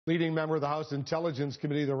Leading member of the House Intelligence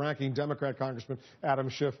Committee, the ranking Democrat, Congressman Adam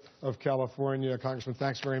Schiff of California. Congressman,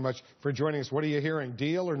 thanks very much for joining us. What are you hearing,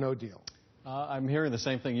 deal or no deal? I'm hearing the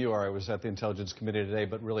same thing you are. I was at the Intelligence Committee today,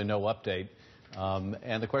 but really no update.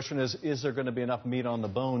 And the question is there going to be enough meat on the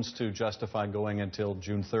bones to justify going until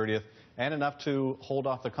June 30th and enough to hold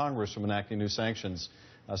off the Congress from enacting new sanctions?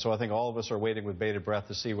 So I think all of us are waiting with bated breath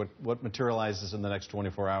to see what materializes in the next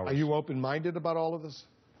 24 hours. Are you open-minded about all of this?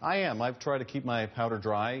 I am. I've tried to keep my powder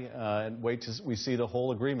dry and wait till we see the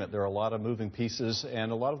whole agreement. There are a lot of moving pieces,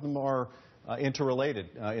 and a lot of them are interrelated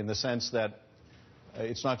in the sense that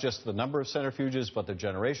it's not just the number of centrifuges, but the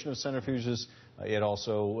generation of centrifuges. It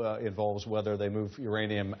also involves whether they move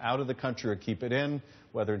uranium out of the country or keep it in,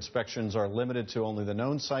 whether inspections are limited to only the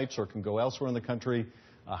known sites or can go elsewhere in the country,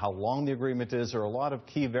 how long the agreement is. There are a lot of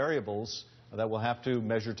key variables that we'll have to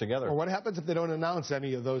measure together. Well, what happens if they don't announce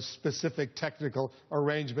any of those specific technical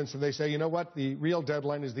arrangements and they say, you know what, the real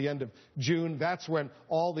deadline is the end of June? That's when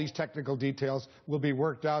all these technical details will be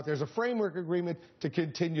worked out. There's a framework agreement to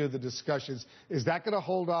continue the discussions. Is that going to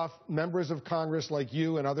hold off members of Congress like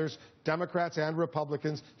you and others, Democrats and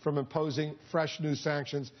Republicans, from imposing fresh new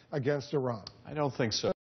sanctions against Iran? I don't think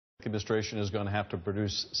so. The administration is going to have to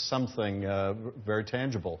produce something very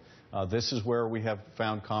tangible. This is where we have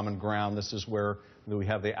found common ground. This is where we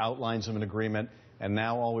have the outlines of an agreement, and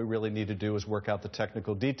now all we really need to do is work out the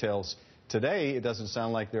technical details. Today, it doesn't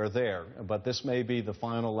sound like they're there, but this may be the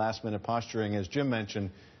final last-minute posturing, as Jim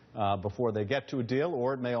mentioned, before they get to a deal,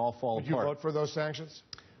 or it may all fall apart. Would you vote for those sanctions?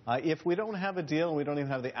 If we don't have a deal and we don't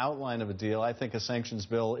even have the outline of a deal, I think a sanctions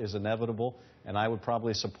bill is inevitable, and I would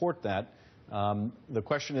probably support that. The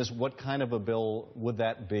question is, what kind of a bill would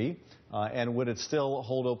that be? And would it still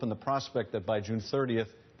hold open the prospect that by June 30th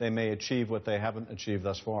they may achieve what they haven't achieved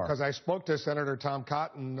thus far? Because I spoke to Senator Tom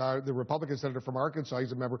Cotton, the Republican senator from Arkansas.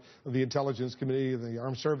 He's a member of the Intelligence Committee and the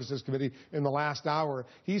Armed Services Committee in the last hour.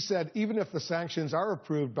 He said even if the sanctions are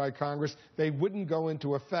approved by Congress, they wouldn't go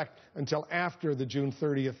into effect until after the June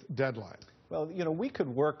 30th deadline. Well, you know, we could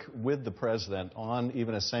work with the president on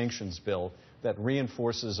even a sanctions bill that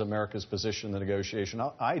reinforces America's position in the negotiation.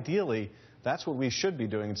 Ideally, that's what we should be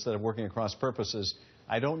doing instead of working across purposes.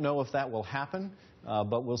 I don't know if that will happen,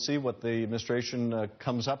 but we'll see what the administration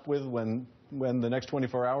comes up with when the next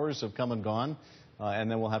 24 hours have come and gone.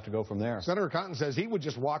 And then we'll have to go from there. Senator Cotton says he would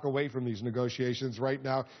just walk away from these negotiations right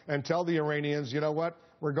now and tell the Iranians, you know what,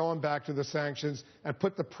 we're going back to the sanctions, and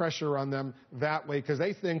put the pressure on them that way, because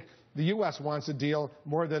they think the U.S. wants a deal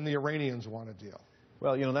more than the Iranians want a deal.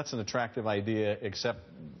 Well, you know, that's an attractive idea, except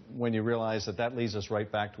when you realize that that leads us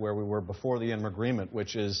right back to where we were before the interim agreement,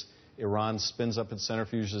 which is Iran spins up its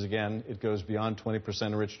centrifuges again. It goes beyond 20%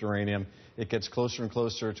 enriched uranium. It gets closer and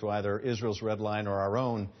closer to either Israel's red line or our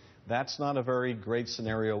own. That's not a very great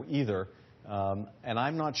scenario either. And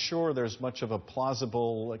I'm not sure there's much of a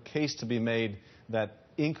plausible case to be made that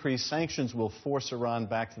increased sanctions will force Iran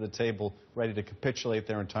back to the table ready to capitulate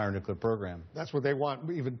their entire nuclear program. That's what they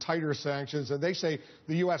want, even tighter sanctions. And they say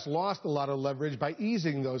the U.S. lost a lot of leverage by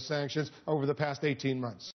easing those sanctions over the past 18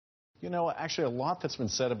 months. You know, actually, a lot that's been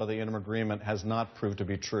said about the interim agreement has not proved to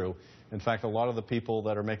be true. In fact, a lot of the people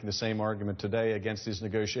that are making the same argument today against these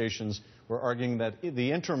negotiations were arguing that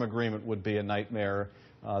the interim agreement would be a nightmare,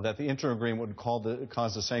 that the interim agreement would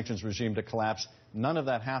cause the sanctions regime to collapse. None of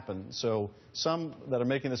that happened. So some that are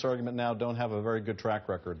making this argument now don't have a very good track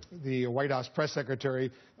record. The White House press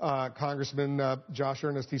secretary, Congressman Josh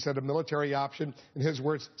Earnest, he said a military option, in his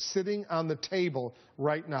words, sitting on the table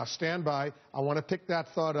right now. Stand by. I want to pick that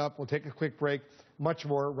thought up. We'll take a quick break. Much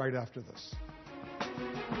more right after this.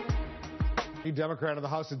 Democrat of the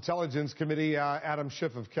House Intelligence Committee, Adam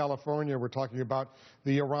Schiff of California. We're talking about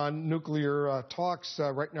the Iran nuclear talks.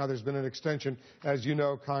 Right now there's been an extension. As you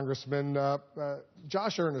know, Congressman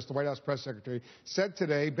Josh Earnest, the White House press secretary, said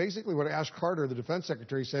today basically what Ash Carter, the defense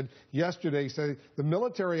secretary, said yesterday. He said the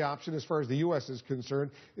military option, as far as the U.S. is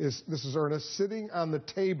concerned, is, this is Earnest, sitting on the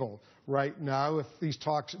table right now if these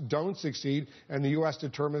talks don't succeed and the U.S.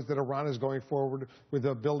 determines that Iran is going forward with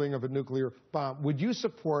the building of a nuclear bomb. Would you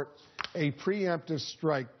support a preemptive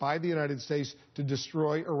strike by the United States to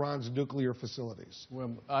destroy Iran's nuclear facilities?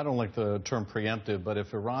 Well, I don't like the term preemptive, but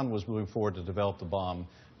if Iran was moving forward to develop the bomb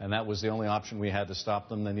and that was the only option we had to stop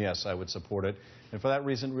them, then yes, I would support it. And for that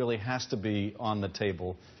reason, it really has to be on the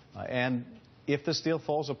table. And if this deal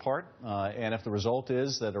falls apart, and if the result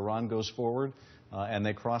is that Iran goes forward and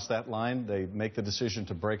they cross that line, they make the decision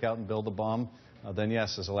to break out and build the bomb, then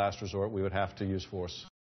yes, as a last resort, we would have to use force.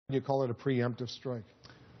 You call it a preemptive strike?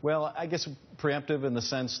 Well, I guess preemptive in the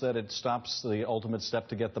sense that it stops the ultimate step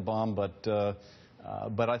to get the bomb, but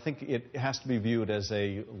But I think it has to be viewed as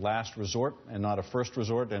a last resort and not a first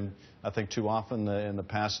resort. And I think too often in the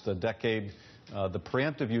past decade, the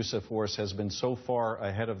preemptive use of force has been so far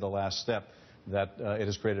ahead of the last step that it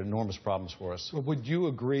has created enormous problems for us. Well, would you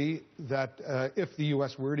agree that if the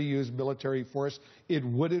U.S. were to use military force, it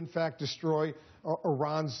would in fact destroy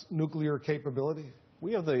Iran's nuclear capability?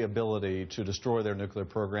 We have the ability to destroy their nuclear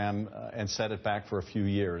program and set it back for a few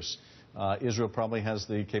years. Israel probably has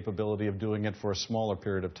the capability of doing it for a smaller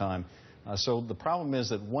period of time. So the problem is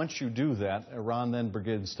that once you do that, Iran then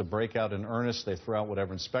begins to break out in earnest. They throw out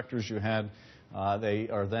whatever inspectors you had. They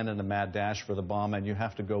are then in a mad dash for the bomb, and you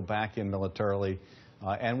have to go back in militarily.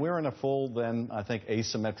 And we're in a full, then, I think,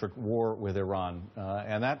 asymmetric war with Iran.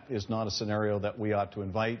 And that is not a scenario that we ought to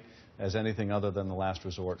invite as anything other than the last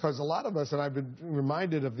resort. Because a lot of us, and I've been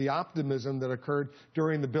reminded of the optimism that occurred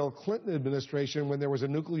during the Bill Clinton administration when there was a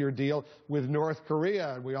nuclear deal with North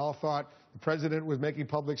Korea. And we all thought the president was making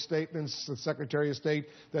public statements, the Secretary of State,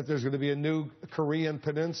 that there's going to be a new Korean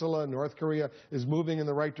peninsula. North Korea is moving in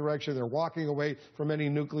the right direction. They're walking away from any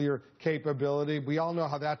nuclear capability. We all know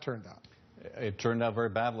how that turned out. It turned out very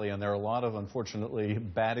badly, and there are a lot of, unfortunately,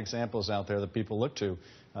 bad examples out there that people look to.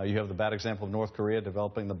 You have the bad example of North Korea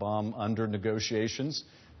developing the bomb under negotiations.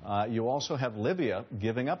 You also have Libya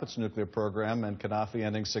giving up its nuclear program and Gaddafi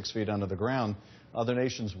ending 6 feet under the ground. Other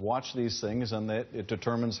nations watch these things, and it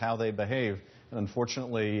determines how they behave. And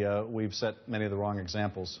unfortunately, we've set many of the wrong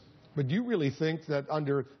examples. But do you really think that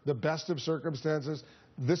under the best of circumstances,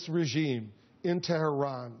 this regime in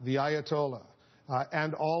Tehran, the Ayatollah,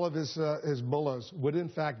 and all of his mullahs would in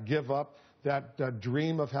fact give up that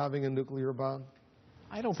dream of having a nuclear bomb?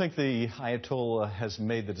 I don't think the Ayatollah has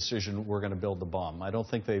made the decision we're going to build the bomb. I don't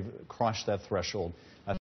think they've crossed that threshold.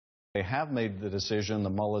 I think they have made the decision, the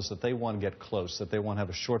mullahs, that they want to get close, that they want to have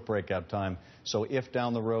a short breakout time. So if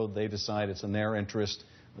down the road they decide it's in their interest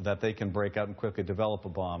that they can break out and quickly develop a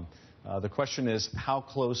bomb. The question is, how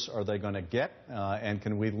close are they going to get? And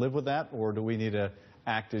can we live with that? Or do we need to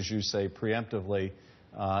act, as you say, preemptively?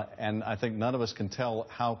 And I think none of us can tell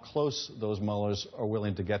how close those mullahs are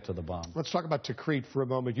willing to get to the bomb. Let's talk about Tikrit for a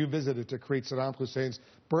moment. You visited Tikrit, Saddam Hussein's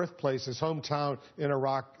birthplace, his hometown in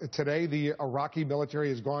Iraq. Today, the Iraqi military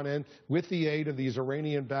has gone in with the aid of these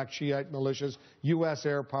Iranian-backed Shiite militias, U.S.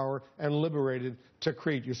 air power, and liberated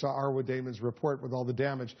Tikrit. You saw Arwa Damon's report with all the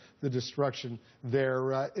damage, the destruction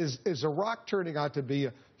there. Is Iraq turning out to be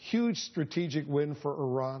a huge strategic win for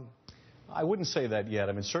Iran? I wouldn't say that yet.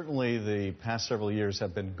 I mean, certainly the past several years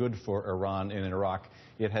have been good for Iran in Iraq.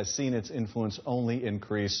 It has seen its influence only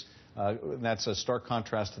increase. That's a stark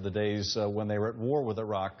contrast to the days when they were at war with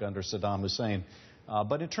Iraq under Saddam Hussein.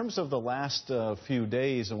 But in terms of the last few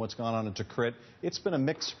days and what's gone on in Tikrit, it's been a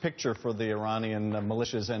mixed picture for the Iranian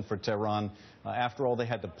militias and for Tehran. After all, they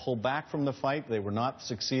had to pull back from the fight. They were not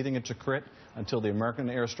succeeding in Tikrit until the American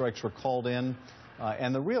airstrikes were called in.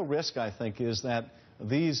 And the real risk, I think, is that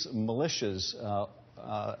these militias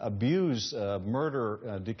abuse,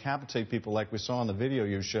 murder, decapitate people like we saw in the video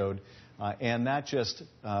you showed, and that just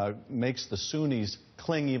makes the Sunnis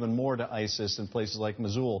cling even more to ISIS in places like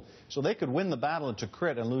Mosul. So they could win the battle in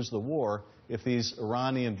Tikrit and lose the war if these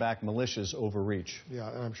Iranian-backed militias overreach. Yeah,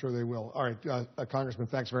 and I'm sure they will. All right, Congressman,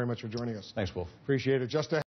 thanks very much for joining us. Thanks, Wolf. Appreciate it. Just